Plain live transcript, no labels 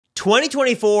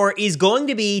2024 is going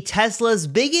to be Tesla's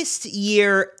biggest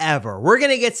year ever. We're going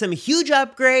to get some huge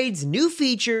upgrades, new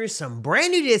features, some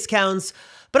brand new discounts,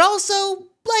 but also,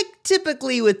 like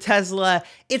typically with Tesla,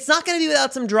 it's not going to be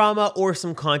without some drama or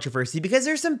some controversy because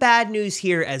there's some bad news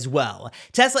here as well.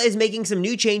 Tesla is making some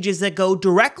new changes that go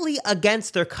directly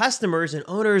against their customers, and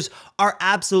owners are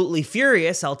absolutely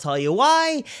furious. I'll tell you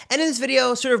why. And in this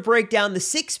video, sort of break down the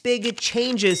 6 big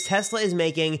changes Tesla is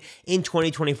making in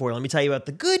 2024. Let me tell you about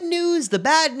the good news, the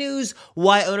bad news,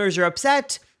 why owners are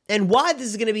upset, and why this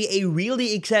is going to be a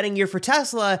really exciting year for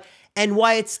Tesla, and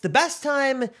why it's the best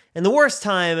time and the worst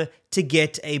time to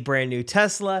get a brand new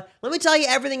Tesla. Let me tell you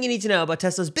everything you need to know about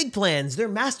Tesla's big plans, their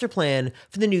master plan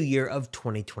for the new year of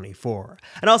 2024.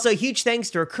 And also a huge thanks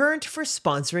to Recurrent for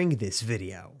sponsoring this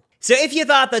video. So if you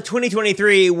thought that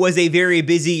 2023 was a very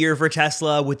busy year for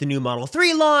Tesla with the new Model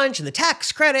 3 launch and the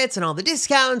tax credits and all the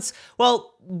discounts,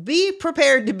 well, be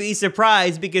prepared to be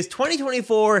surprised because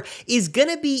 2024 is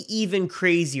gonna be even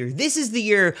crazier. This is the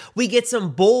year we get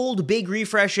some bold, big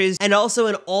refreshes and also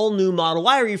an all-new Model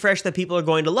Y refresh that people are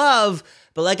going to love.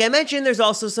 But like I mentioned, there's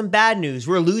also some bad news.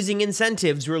 We're losing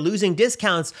incentives, we're losing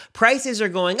discounts, prices are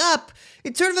going up.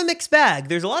 It's sort of a mixed bag.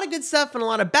 There's a lot of good stuff and a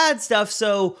lot of bad stuff,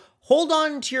 so hold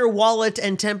on to your wallet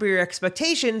and temper your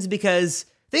expectations because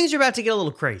things are about to get a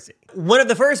little crazy. One of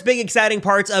the first big exciting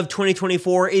parts of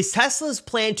 2024 is Tesla's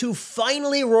plan to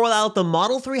finally roll out the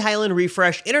Model 3 Highland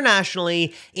refresh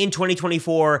internationally in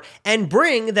 2024 and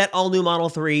bring that all-new Model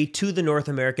 3 to the North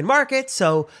American market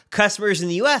so customers in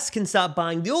the US can stop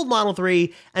buying the old Model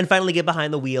 3 and finally get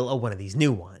behind the wheel of one of these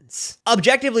new ones.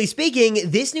 Objectively speaking,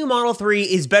 this new Model 3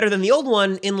 is better than the old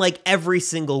one in like every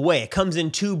single way. It comes in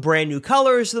 2 brand new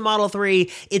colors for the Model 3,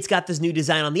 it's got this new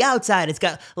design on the outside, it's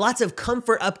got lots of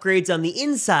comfort upgrades on the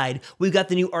inside. We've got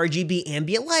the new RGB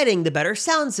ambient lighting, the better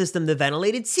sound system, the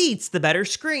ventilated seats, the better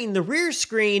screen, the rear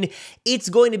screen. It's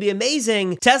going to be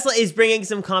amazing. Tesla is bringing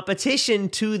some competition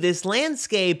to this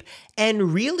landscape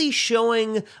and really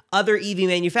showing other EV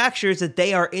manufacturers that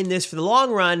they are in this for the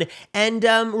long run and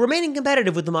remaining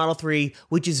competitive with the Model 3,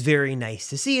 which is very nice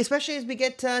to see, especially as we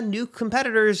get new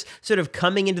competitors sort of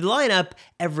coming into the lineup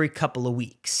every couple of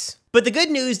weeks. But the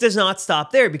good news does not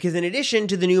stop there because in addition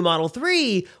to the new Model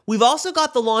 3, we've also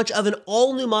got the launch of an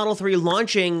all-new Model 3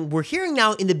 launching, we're hearing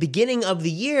now in the beginning of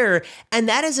the year, and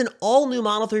that is an all-new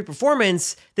Model 3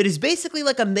 performance that is basically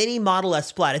like a mini Model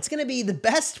S Plaid. It's going to be the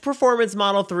best performance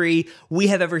Model 3 we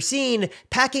have ever seen,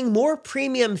 packing more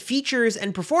premium features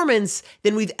and performance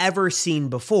than we've ever seen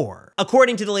before.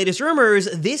 According to the latest rumors,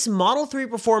 this Model 3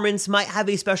 performance might have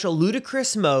a special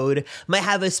ludicrous mode, might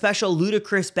have a special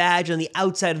ludicrous badge on the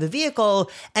outside of the vehicle,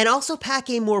 and also pack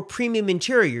a more premium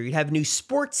interior. You'd have new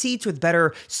sport seats with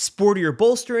better, sportier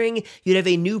bolstering, you'd have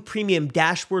a new premium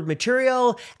dashboard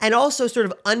material, and also sort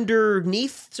of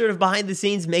underneath, sort of behind the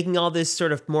scenes, making all this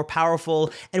sort of more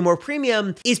powerful and more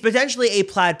premium, is potentially a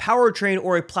Plaid powertrain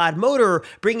or a Plaid motor,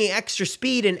 bringing extra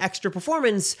speed and extra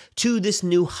performance to this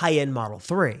new high-end Model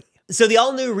 3. So the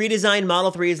all-new redesigned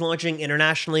Model 3 is launching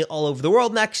internationally all over the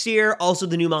world next year. Also,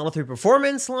 the new Model 3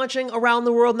 Performance launching around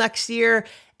the world next year.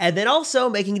 And then also,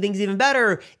 making things even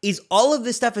better, is all of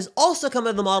this stuff is also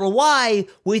coming to the Model Y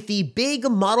with the big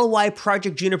Model Y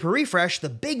Project Juniper refresh, the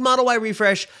big Model Y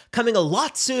refresh coming a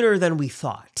lot sooner than we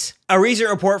thought. A recent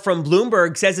report from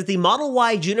Bloomberg says that the Model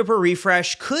Y Juniper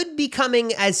refresh could be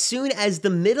coming as soon as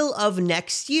the middle of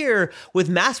next year, with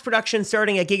mass production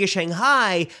starting at Giga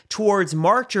Shanghai towards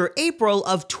March or April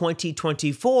of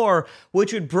 2024,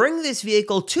 which would bring this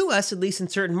vehicle to us, at least in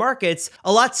certain markets,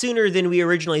 a lot sooner than we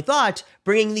originally thought,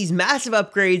 bringing these massive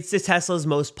upgrades to Tesla's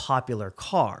most popular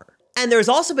car. And there's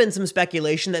also been some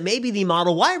speculation that maybe the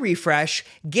Model Y refresh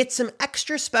gets some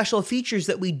extra special features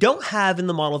that we don't have in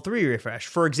the Model 3 refresh.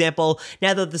 For example,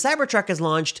 now that the Cybertruck has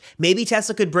launched, maybe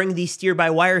Tesla could bring the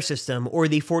steer-by-wire system or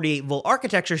the 48-volt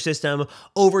architecture system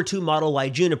over to Model Y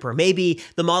Juniper. Maybe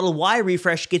the Model Y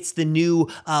refresh gets the new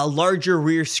larger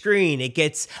rear screen. It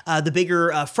gets the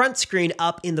bigger front screen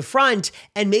up in the front,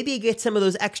 and maybe it gets some of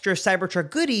those extra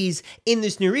Cybertruck goodies in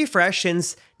this new refresh,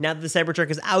 since now that the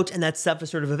Cybertruck is out and that stuff is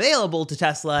sort of available to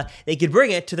Tesla, they could bring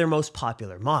it to their most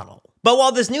popular model. But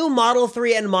while this new Model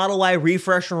 3 and Model Y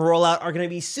refresh and rollout are going to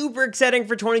be super exciting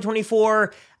for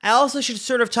 2024, I also should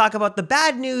sort of talk about the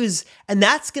bad news, and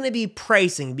that's going to be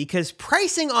pricing, because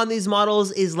pricing on these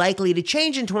models is likely to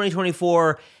change in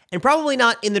 2024 and probably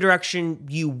not in the direction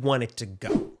you want it to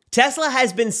go. Tesla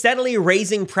has been steadily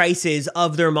raising prices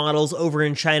of their models over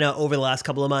in China over the last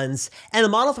couple of months, and the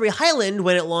Model 3 Highland,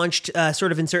 when it launched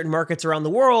sort of in certain markets around the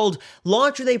world,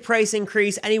 launched with a price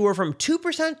increase anywhere from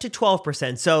 2% to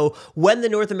 12%. So when the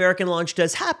North American launch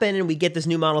does happen and we get this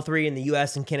new Model 3 in the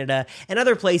US and Canada and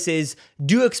other places,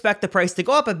 do expect the price to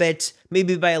go up a bit,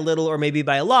 maybe by a little or maybe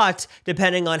by a lot,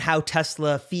 depending on how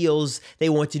Tesla feels they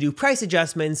want to do price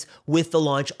adjustments with the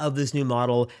launch of this new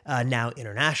model now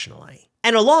internationally.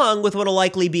 And along with what will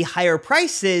likely be higher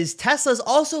prices, Tesla's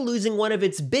also losing one of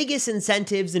its biggest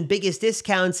incentives and biggest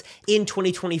discounts in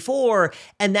 2024,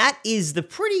 and that is the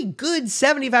pretty good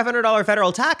 $7,500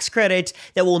 federal tax credit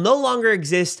that will no longer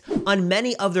exist on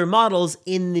many of their models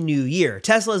in the new year.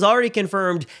 Tesla has already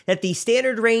confirmed that the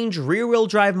standard range rear-wheel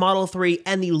drive Model 3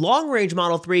 and the long-range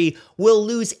Model 3 will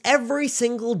lose every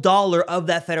single dollar of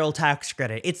that federal tax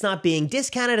credit. It's not being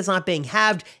discounted, it's not being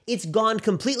halved, it's gone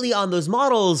completely on those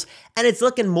models, and it's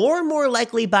looking more and more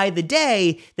likely by the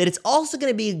day that it's also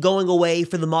going to be going away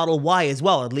for the Model Y as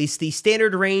well. At least the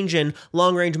standard range and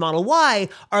long range Model Y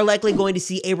are likely going to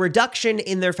see a reduction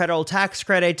in their federal tax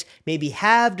credit, maybe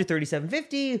halved to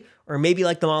 $3,750, or maybe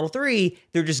like the Model 3,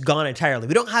 they're just gone entirely.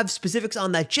 We don't have specifics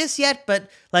on that just yet, but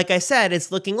like I said,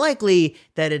 it's looking likely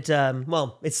that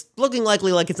it's looking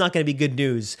likely like it's not going to be good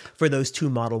news for those two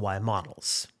Model Y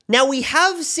models. Now, we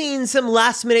have seen some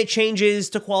last-minute changes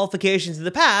to qualifications in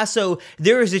the past, so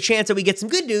there is a chance that we get some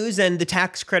good news and the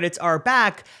tax credits are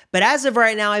back. But as of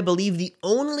right now, I believe the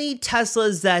only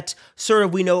Teslas that sort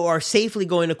of we know are safely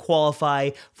going to qualify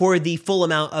for the full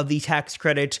amount of the tax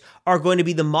credit are going to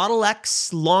be the Model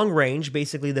X long range,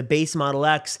 basically the base Model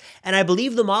X, and I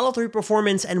believe the Model 3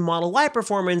 Performance and Model Y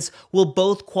Performance will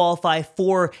both qualify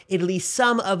for at least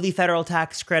some of the federal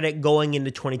tax credit going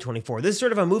into 2024. This is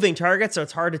sort of a moving target, so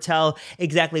it's hard to tell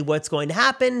exactly what's going to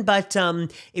happen, but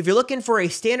if you're looking for a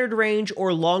standard range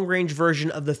or long range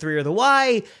version of the 3 or the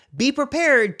Y, be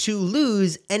prepared to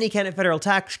lose any kind of federal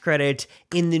tax credit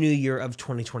in the new year of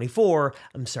 2024,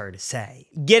 I'm sorry to say.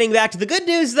 Getting back to the good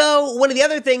news though, one of the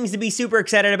other things to be super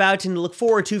excited about and to look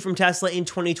forward to from Tesla in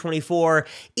 2024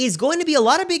 is going to be a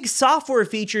lot of big software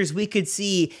features we could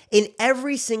see in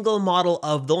every single model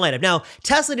of the lineup. Now,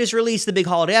 Tesla just released the big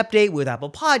holiday update with Apple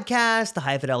Podcasts, the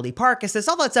high fidelity park assist,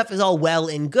 all that stuff is all well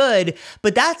and good,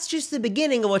 but that's just the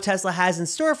beginning of what Tesla has in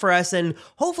store for us, and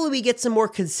hopefully we get some more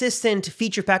consistent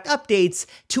feature-packed updates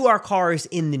to our cars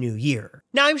in the new year.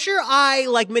 Now, I'm sure I,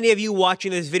 like many of you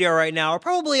watching this video right now, are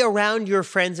probably around your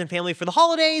friends and family for the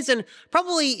holidays, and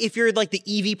probably if you're like the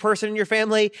EV person in your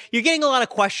family, you're getting a lot of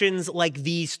questions like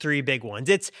these three big ones.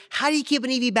 It's, how do you keep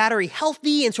an EV battery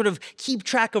healthy and sort of keep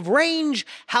track of range?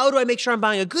 How do I make sure I'm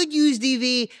buying a good used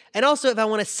EV? And also, if I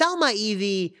want to sell my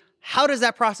EV, how does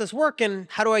that process work, and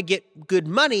how do I get good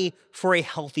money for a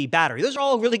healthy battery? Those are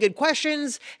all really good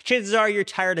questions. Chances are you're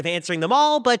tired of answering them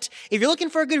all, but if you're looking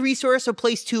for a good resource, a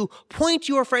place to point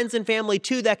your friends and family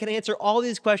to that can answer all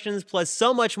these questions plus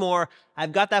so much more,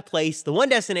 I've got that place, the one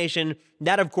destination.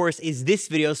 That, of course, is this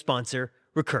video's sponsor,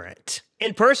 Recurrent.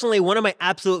 And personally, one of my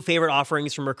absolute favorite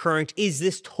offerings from Recurrent is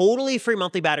this totally free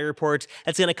monthly battery report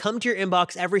that's going to come to your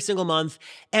inbox every single month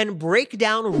and break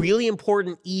down really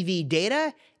important EV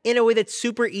data in a way that's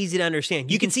super easy to understand.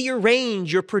 You can see your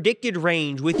range, your predicted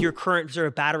range with your current sort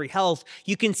of battery health.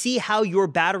 You can see how your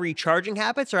battery charging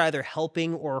habits are either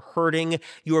helping or hurting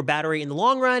your battery in the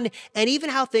long run, and even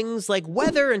how things like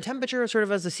weather and temperature, sort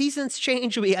of as the seasons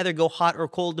change, we either go hot or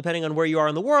cold depending on where you are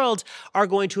in the world, are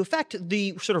going to affect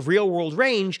the sort of real world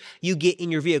range you get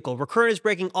in your vehicle. Recurrent is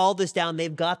breaking all this down.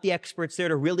 They've got the experts there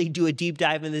to really do a deep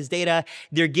dive in this data.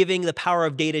 They're giving the power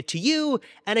of data to you,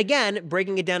 and again,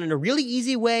 breaking it down in a really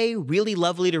easy way. Really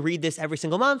lovely to read this every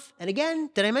single month. And again,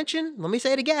 did I mention? Let me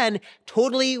say it again,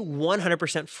 totally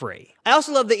 100% free. I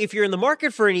also love that if you're in the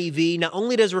market for an EV, not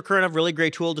only does Recurrent have a really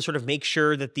great tool to sort of make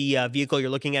sure that the vehicle you're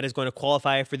looking at is going to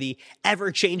qualify for the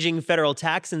ever-changing federal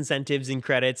tax incentives and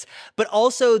credits, but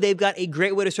also they've got a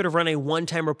great way to sort of run a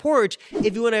one-time report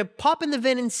if you want to pop in the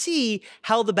VIN and see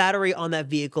how the battery on that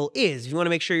vehicle is. If you want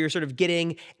to make sure you're sort of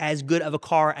getting as good of a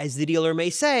car as the dealer may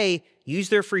say, use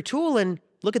their free tool and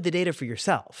look at the data for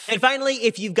yourself. And finally,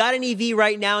 if you've got an EV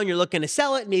right now and you're looking to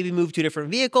sell it, maybe move to a different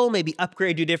vehicle, maybe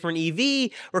upgrade to a different EV,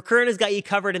 Recurrent has got you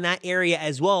covered in that area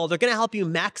as well. They're gonna help you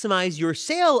maximize your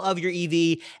sale of your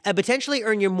EV and potentially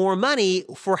earn you more money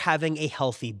for having a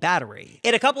healthy battery.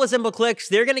 In a couple of simple clicks,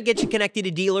 they're gonna get you connected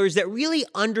to dealers that really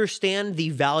understand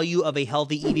the value of a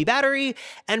healthy EV battery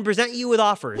and present you with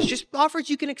offers. Just offers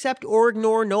you can accept or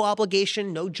ignore, no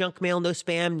obligation, no junk mail, no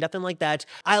spam, nothing like that.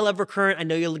 I love Recurrent. I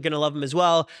know you're gonna love them as well.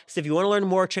 well. So if you want to learn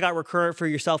more, check out Recurrent for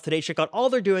yourself today. Check out all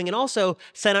they're doing, and also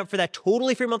sign up for that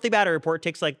totally free monthly battery report. It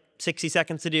takes like 60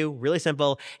 seconds to do, really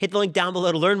simple. Hit the link down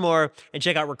below to learn more and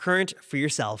check out Recurrent for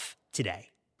yourself today.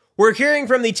 We're hearing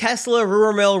from the Tesla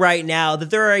rumor mill right now that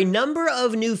there are a number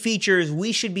of new features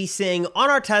we should be seeing on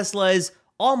our Teslas,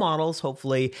 all models,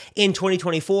 hopefully, in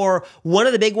 2024. One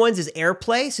of the big ones is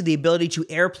AirPlay, so the ability to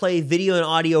AirPlay video and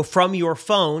audio from your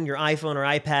phone, your iPhone or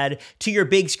iPad, to your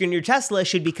big screen, your Tesla,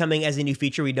 should be coming as a new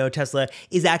feature. We know Tesla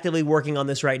is actively working on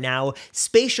this right now.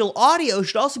 Spatial audio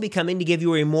should also be coming to give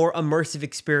you a more immersive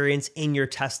experience in your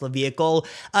Tesla vehicle.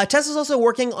 Tesla's also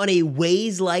working on a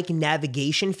Waze-like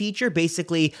navigation feature.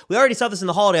 Basically, we already saw this in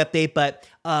the holiday update, but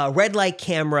red light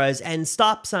cameras and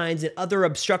stop signs and other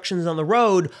obstructions on the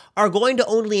road are going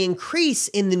to only increase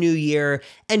in the new year.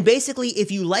 And basically,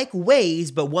 if you like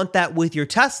Waze but want that with your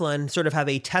Tesla and sort of have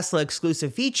a Tesla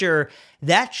exclusive feature,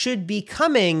 that should be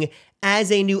coming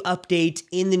as a new update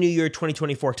in the new year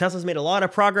 2024. Tesla's made a lot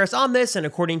of progress on this, and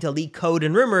according to leak code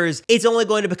and rumors, it's only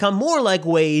going to become more like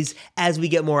Waze as we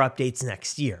get more updates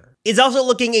next year. It's also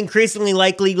looking increasingly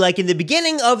likely, like in the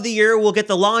beginning of the year, we'll get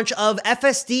the launch of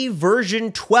FSD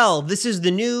version 12. This is the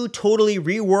new, totally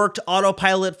reworked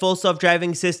autopilot full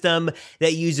self-driving system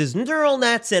that uses neural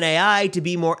nets and AI to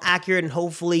be more accurate and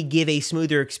hopefully give a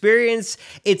smoother experience.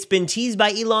 It's been teased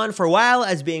by Elon for a while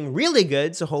as being really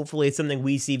good, so hopefully it's something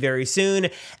we see very soon.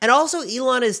 And also,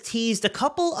 Elon has teased a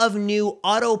couple of new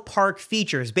auto park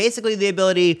features, basically the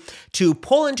ability to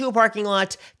pull into a parking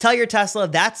lot, tell your Tesla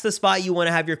that's the spot you want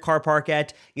to have your car park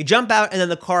at, you jump out, and then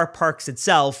the car parks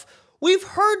itself. We've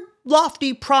heard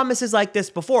lofty promises like this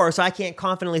before, so I can't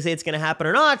confidently say it's going to happen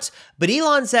or not, but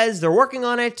Elon says they're working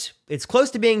on it. It's close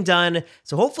to being done,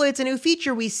 so hopefully it's a new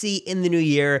feature we see in the new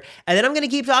year. And then I'm going to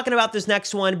keep talking about this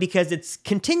next one because it's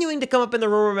continuing to come up in the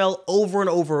rumor mill over and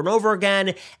over and over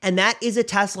again, and that is a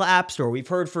Tesla App Store. We've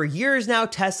heard for years now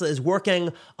Tesla is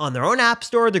working on their own App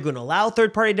Store. They're going to allow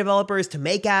third-party developers to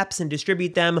make apps and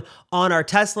distribute them on our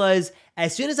Teslas.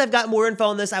 As soon as I've got more info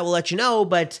on this, I will let you know,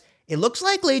 but it looks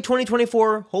likely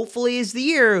 2024 hopefully is the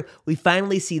year we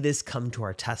finally see this come to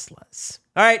our Teslas.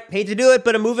 All right, hate to do it,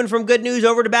 but I'm moving from good news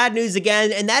over to bad news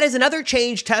again, and that is another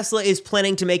change Tesla is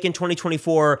planning to make in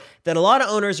 2024 that a lot of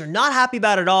owners are not happy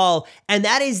about at all, and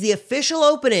that is the official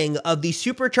opening of the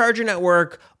supercharger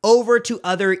network over to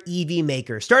other EV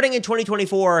makers. Starting in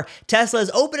 2024, Tesla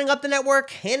is opening up the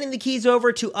network, handing the keys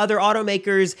over to other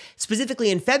automakers. Specifically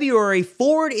in February,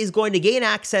 Ford is going to gain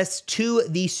access to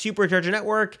the supercharger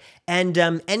network, and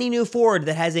any new Ford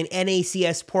that has an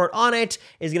NACS port on it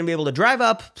is going to be able to drive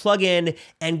up, plug in,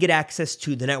 and get access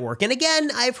to the network. And again,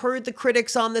 I've heard the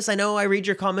critics on this. I know I read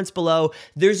your comments below.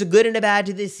 There's a good and a bad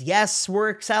to this. Yes,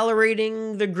 we're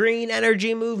accelerating the green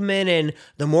energy movement, and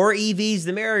the more EVs,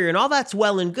 the merrier, and all that's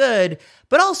well and good.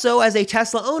 But also, as a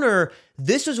Tesla owner,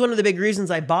 this was one of the big reasons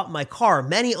I bought my car.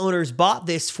 Many owners bought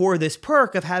this for this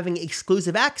perk of having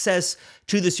exclusive access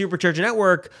to the supercharger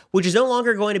network, which is no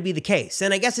longer going to be the case.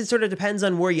 And I guess it sort of depends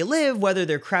on where you live, whether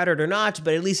they're crowded or not,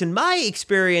 but at least in my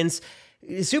experience,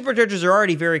 superchargers are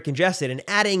already very congested, and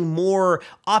adding more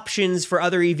options for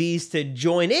other EVs to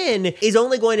join in is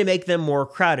only going to make them more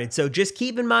crowded. So just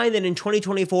keep in mind that in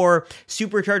 2024,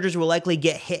 superchargers will likely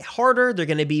get hit harder. They're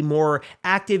going to be more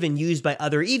active and used by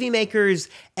other EV makers,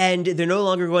 and they're no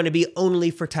longer going to be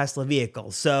only for Tesla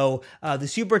vehicles. So the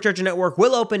supercharger network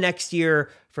will open next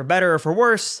year, for better or for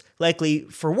worse, likely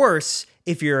for worse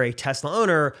if you're a Tesla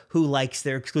owner who likes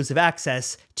their exclusive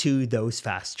access to those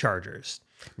fast chargers.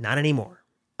 Not anymore.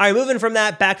 All right, moving from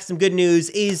that, back to some good news,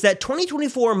 is that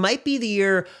 2024 might be the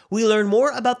year we learn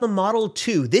more about the Model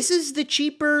 2. This is the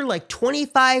cheaper, like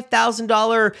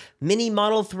 $25,000 mini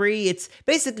Model 3. It's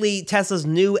basically Tesla's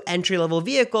new entry-level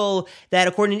vehicle that,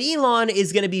 according to Elon,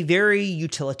 is going to be very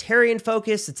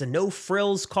utilitarian-focused. It's a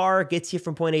no-frills car, gets you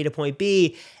from point A to point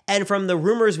B, and from the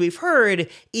rumors we've heard,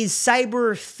 is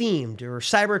cyber-themed or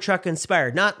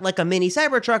Cybertruck-inspired. Not like a mini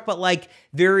Cybertruck, but like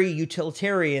very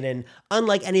utilitarian and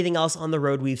unlike anything else on the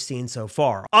road we've seen so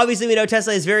far. Obviously, we know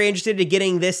Tesla is very interested in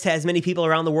getting this to as many people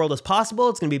around the world as possible.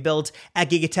 It's going to be built at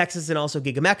Giga Texas and also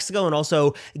Giga Mexico and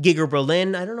also Giga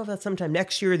Berlin. I don't know if that's sometime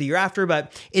next year or the year after,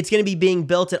 but it's going to be being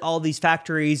built at all these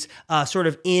factories sort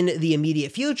of in the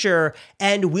immediate future,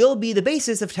 and will be the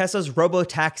basis of Tesla's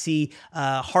robotaxi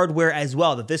hardware as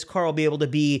well, that this car will be able to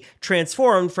be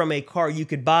transformed from a car you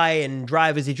could buy and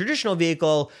drive as a traditional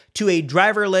vehicle to a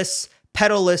driverless,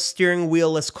 pedal-less, steering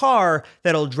wheel-less car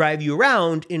that'll drive you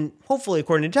around in, hopefully,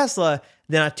 according to Tesla,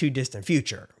 the not too distant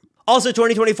future. Also,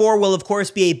 2024 will, of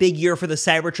course, be a big year for the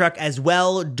Cybertruck as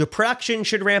well. The production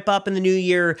should ramp up in the new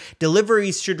year,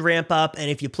 deliveries should ramp up,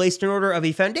 and if you placed an order of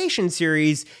a Foundation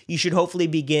series, you should hopefully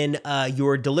begin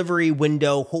your delivery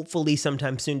window, hopefully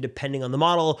sometime soon, depending on the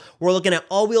model. We're looking at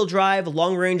all-wheel drive,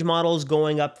 long-range models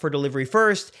going up for delivery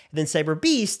first, and then Cyber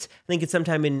Beast, I think it's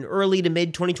sometime in early to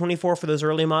mid-2024 for those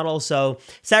early models, so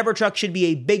Cybertruck should be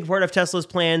a big part of Tesla's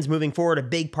plans moving forward, a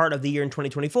big part of the year in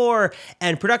 2024,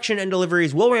 and production and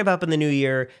deliveries will ramp up in the new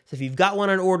year. So if you've got one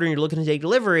on order and you're looking to take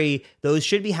delivery, those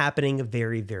should be happening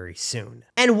very, very soon.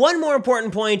 And one more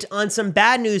important point on some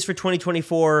bad news for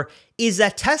 2024 is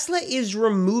that Tesla is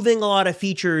removing a lot of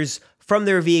features from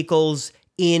their vehicles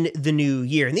in the new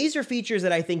year. And these are features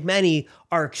that I think many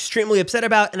are extremely upset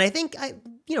about, and I think,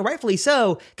 rightfully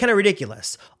so, kind of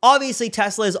ridiculous. Obviously,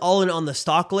 Tesla is all in on the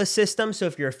stock list system, so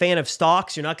if you're a fan of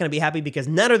stocks, you're not going to be happy because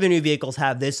none of their new vehicles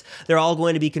have this. They're all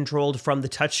going to be controlled from the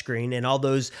touchscreen, and all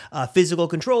those physical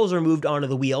controls are moved onto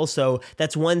the wheel, so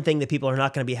that's one thing that people are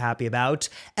not going to be happy about.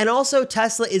 And also,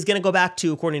 Tesla is going to go back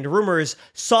to, according to rumors,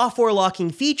 software locking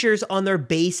features on their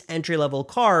base entry-level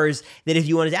cars, that if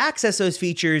you wanted to access those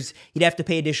features, you'd have to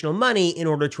pay additional money in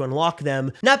order to unlock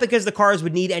them. Not because the cars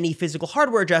would need any physical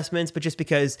hardware adjustments, but just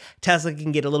because Tesla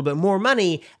can get a little bit more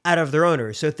money out of their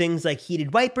owners. So things like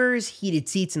heated wipers, heated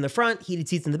seats in the front, heated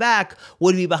seats in the back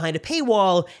would be behind a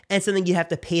paywall and something you have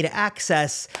to pay to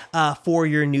access for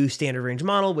your new standard range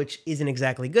model, which isn't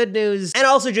exactly good news. And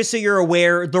also, just so you're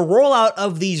aware, the rollout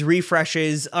of these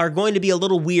refreshes are going to be a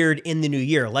little weird in the new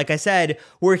year. Like I said,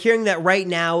 we're hearing that right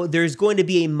now there's going to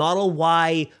be a Model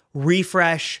Y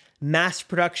refresh mass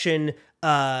production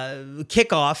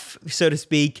kickoff, so to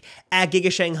speak, at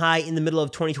Giga Shanghai in the middle of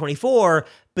 2024,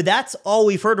 but that's all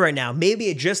we've heard right now. Maybe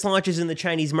it just launches in the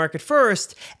Chinese market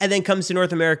first and then comes to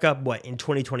North America, in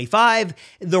 2025?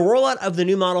 The rollout of the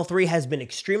new Model 3 has been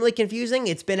extremely confusing.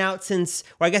 It's been out since,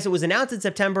 I guess it was announced in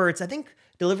September. I think,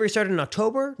 delivery started in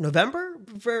October, November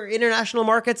for international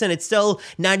markets, and it's still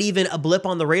not even a blip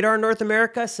on the radar in North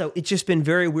America. So it's just been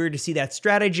very weird to see that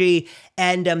strategy.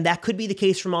 And that could be the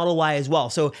case for Model Y as well.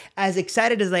 So as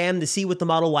excited as I am to see what the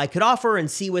Model Y could offer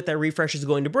and see what that refresh is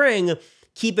going to bring,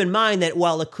 keep in mind that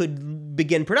while it could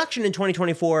begin production in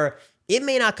 2024, it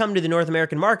may not come to the North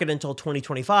American market until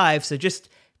 2025. So just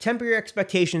temper your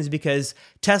expectations because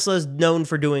Tesla is known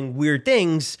for doing weird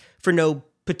things for no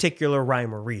particular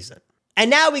rhyme or reason. And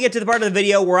now we get to the part of the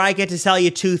video where I get to tell you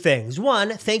two things. One,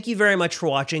 thank you very much for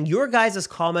watching. Your guys'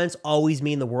 comments always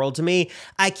mean the world to me.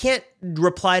 I can't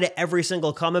reply to every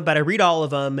single comment, but I read all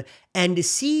of them. And to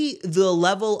see the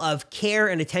level of care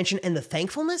and attention and the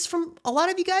thankfulness from a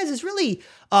lot of you guys is really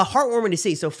heartwarming to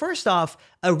see. So first off,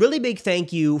 a really big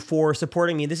thank you for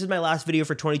supporting me. This is my last video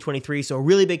for 2023, so a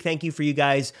really big thank you for you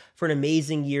guys for an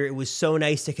amazing year. It was so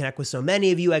nice to connect with so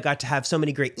many of you. I got to have so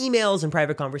many great emails and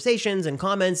private conversations and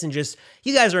comments, and just,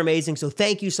 you guys are amazing. So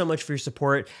thank you so much for your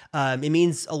support. It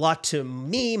means a lot to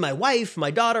me, my wife, my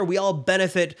daughter. We all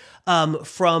benefit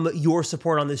from your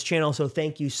support on this channel, so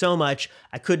thank you so much.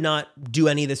 I could not do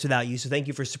any of this without you, so thank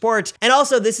you for support. And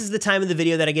also, this is the time of the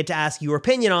video that I get to ask your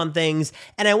opinion on things,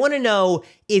 and I want to know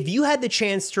if you had the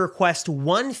chance to request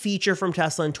one feature from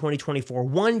Tesla in 2024,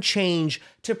 one change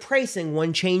to pricing,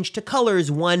 one change to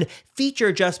colors, one feature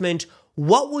adjustment,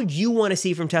 what would you want to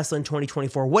see from Tesla in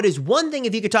 2024? What is one thing,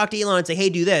 if you could talk to Elon and say, hey,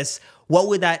 do this, what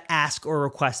would that ask or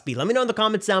request be? Let me know in the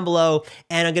comments down below,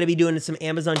 and I'm going to be doing some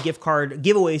Amazon gift card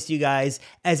giveaways to you guys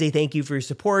as a thank you for your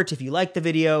support. If you liked the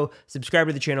video, subscribe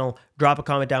to the channel, drop a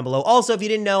comment down below. Also, if you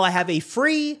didn't know, I have a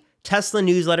free Tesla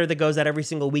newsletter that goes out every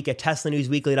single week at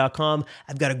teslanewsweekly.com.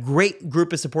 I've got a great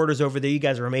group of supporters over there. You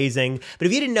guys are amazing. But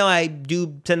if you didn't know, I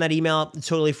do send that email. It's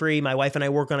totally free. My wife and I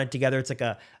work on it together. It's like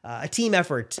a team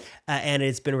effort, and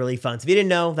it's been really fun. So if you didn't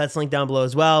know, that's linked down below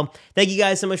as well. Thank you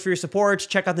guys so much for your support.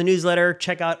 Check out the newsletter.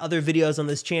 Check out other videos on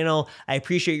this channel. I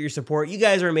appreciate your support. You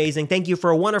guys are amazing. Thank you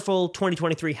for a wonderful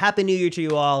 2023. Happy New Year to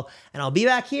you all. And I'll be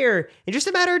back here in just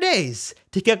a matter of days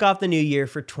to kick off the new year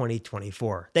for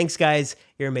 2024. Thanks, guys.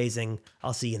 You're amazing.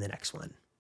 I'll see you in the next one.